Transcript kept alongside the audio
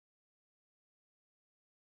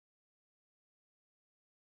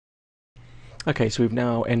Okay, so we've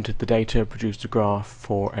now entered the data, produced a graph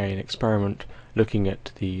for an experiment looking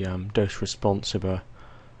at the dose response of a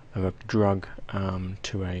drug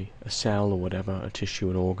to a cell or whatever, a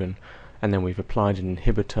tissue, an organ, and then we've applied an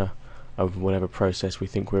inhibitor of whatever process we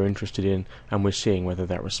think we're interested in, and we're seeing whether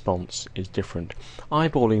that response is different.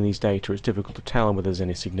 Eyeballing these data, it's difficult to tell whether there's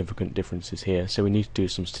any significant differences here, so we need to do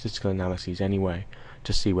some statistical analyses anyway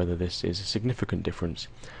to see whether this is a significant difference.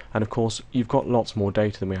 And of course, you've got lots more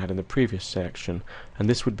data than we had in the previous section, and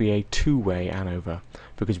this would be a two-way ANOVA,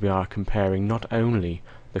 because we are comparing not only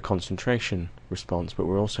the concentration response, but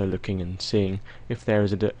we're also looking and seeing if there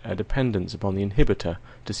is a dependence upon the inhibitor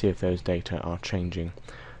to see if those data are changing.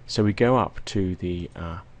 So we go up to the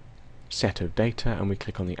set of data and we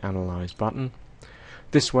click on the Analyze button.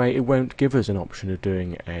 This way it won't give us an option of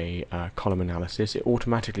doing a column analysis. It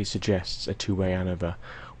automatically suggests a two-way ANOVA.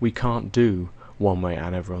 We can't do one-way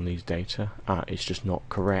ANOVA on these data. It's just not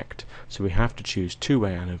correct. So we have to choose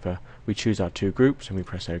two-way ANOVA. We choose our two groups and we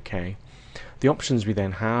press OK. The options we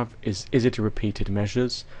then have is it a repeated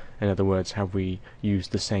measures? In other words, have we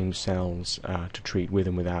used the same cells to treat with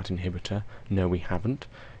and without inhibitor? No, we haven't.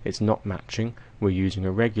 It's not matching. We're using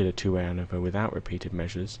a regular two-way ANOVA without repeated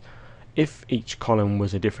measures. If each column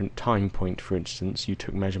was a different time point, for instance, you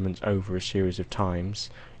took measurements over a series of times,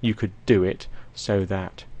 you could do it so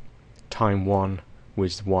that time 1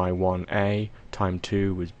 was y1a, time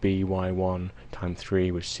 2 was by1, time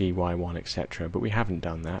 3 was cy1, etc. But we haven't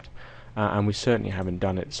done that, and we certainly haven't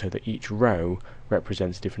done it so that each row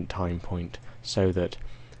represents a different time point, so that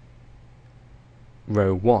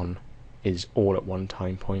row 1 is all at one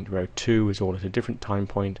time point, row 2 is all at a different time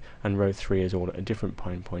point, and row 3 is all at a different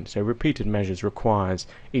time point. So repeated measures requires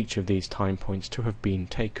each of these time points to have been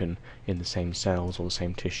taken in the same cells or the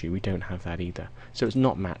same tissue. We don't have that either. So it's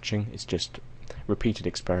not matching, it's just repeated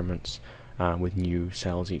experiments with new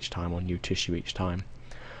cells each time or new tissue each time.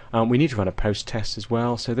 We need to run a post test as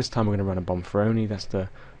well, so this time we're going to run a Bonferroni. That's the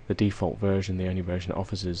default version, the only version it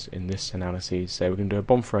offers us in this analysis. So we're going to do a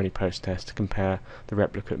Bonferroni post test to compare the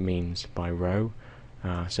replicate means by row.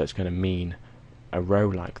 So it's going to mean a row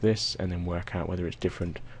like this and then work out whether it's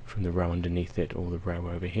different from the row underneath it or the row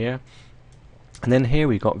over here. And then here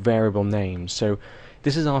we've got variable names. So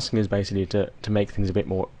this is asking us basically to make things a bit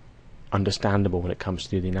more understandable when it comes to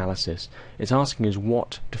do the analysis. It's asking us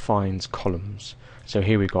what defines columns. So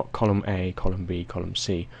here we've got column A, column B, column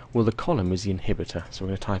C. Well, the column is the inhibitor, so we're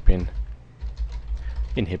going to type in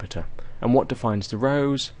inhibitor. And what defines the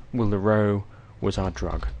rows? Well, the row was our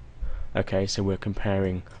drug. Okay, so we're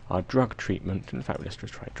comparing our drug treatment. In fact, let's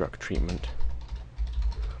just try drug treatment,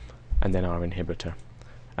 and then our inhibitor.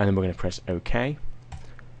 And then we're going to press OK,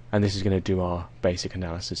 and this is going to do our basic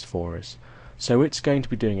analysis for us. So it's going to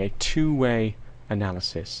be doing a two-way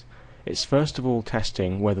analysis. It's first of all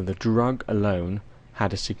testing whether the drug alone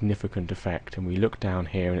had a significant effect, and we look down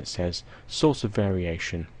here and it says source of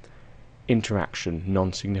variation, interaction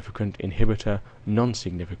non-significant, inhibitor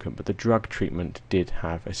non-significant, but the drug treatment did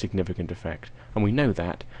have a significant effect, and we know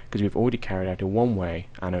that because we've already carried out a one-way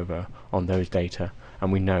ANOVA on those data,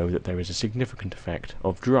 and we know that there is a significant effect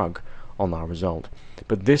of drug on our result.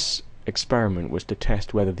 But this experiment was to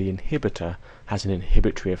test whether the inhibitor has an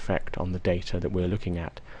inhibitory effect on the data that we're looking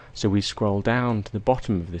at. So we scroll down to the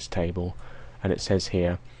bottom of this table and it says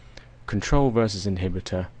here control versus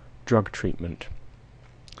inhibitor, drug treatment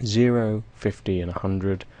 0, 50 and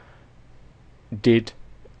 100. Did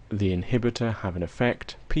the inhibitor have an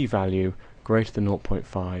effect? P-value greater than 0.5,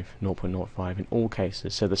 0.05 in all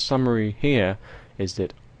cases. So the summary here is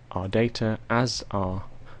that our data, as are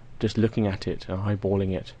just looking at it and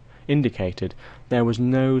eyeballing it, indicated there was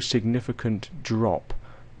no significant drop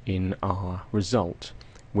in our result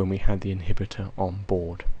when we had the inhibitor on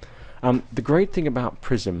board. The great thing about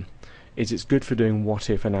Prism is it's good for doing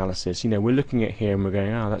what-if analysis. You know, we're looking at here and we're going,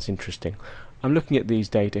 that's interesting. I'm looking at these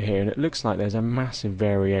data here and it looks like there's a massive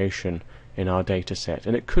variation in our data set,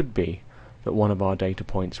 and it could be that one of our data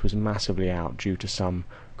points was massively out due to some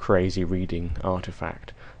crazy reading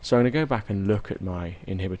artifact. So I'm going to go back and look at my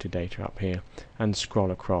inhibitor data up here and scroll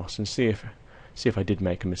across and see if I did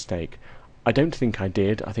make a mistake. I don't think I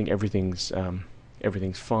did. I think everything's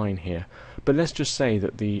fine here. But let's just say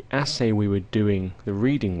that the assay we were doing the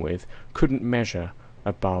reading with couldn't measure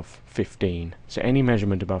above 15. So any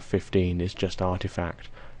measurement above 15 is just artifact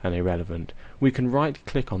and irrelevant. We can right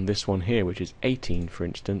click on this one here, which is 18 for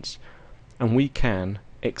instance, and we can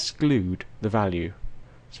exclude the value.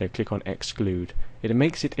 So click on exclude. It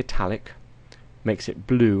makes it italic, makes it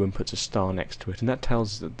blue and puts a star next to it, and that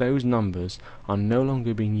tells us that those numbers are no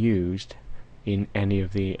longer being used in any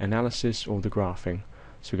of the analysis or the graphing.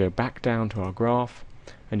 So we go back down to our graph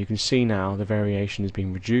and you can see now the variation has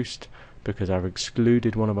been reduced because I've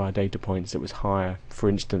excluded one of our data points that was higher. For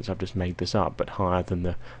instance, I've just made this up, but higher than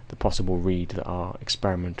the possible read that our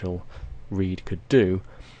experimental read could do.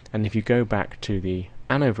 And if you go back to the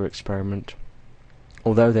Anova experiment,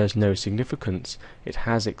 although there's no significance, it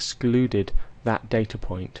has excluded that data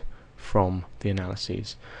point from the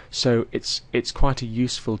analyses. So it's quite a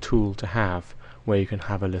useful tool to have, where you can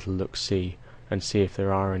have a little look-see and see if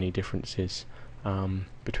there are any differences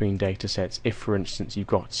between data sets. If, for instance, you've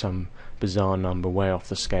got some bizarre number way off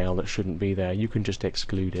the scale that shouldn't be there, you can just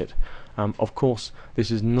exclude it. Of course,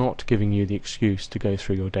 this is not giving you the excuse to go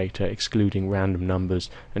through your data excluding random numbers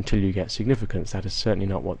until you get significance. That is certainly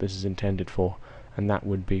not what this is intended for, and that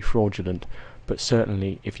would be fraudulent. But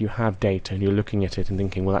certainly, if you have data and you're looking at it and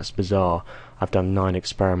thinking, well, that's bizarre, I've done 9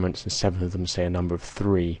 experiments and 7 of them say a number of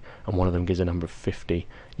 3 and one of them gives a number of 50,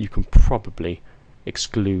 you can probably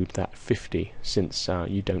exclude that 50, since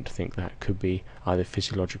you don't think that could be either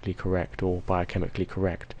physiologically correct or biochemically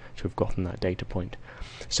correct to have gotten that data point.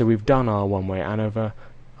 So we've done our one-way ANOVA,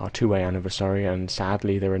 our two-way ANOVA, sorry, and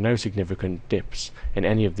sadly there are no significant dips in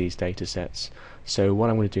any of these data sets. So what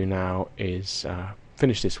I'm going to do now is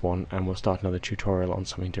finish this one, and we'll start another tutorial on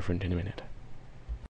something different in a minute.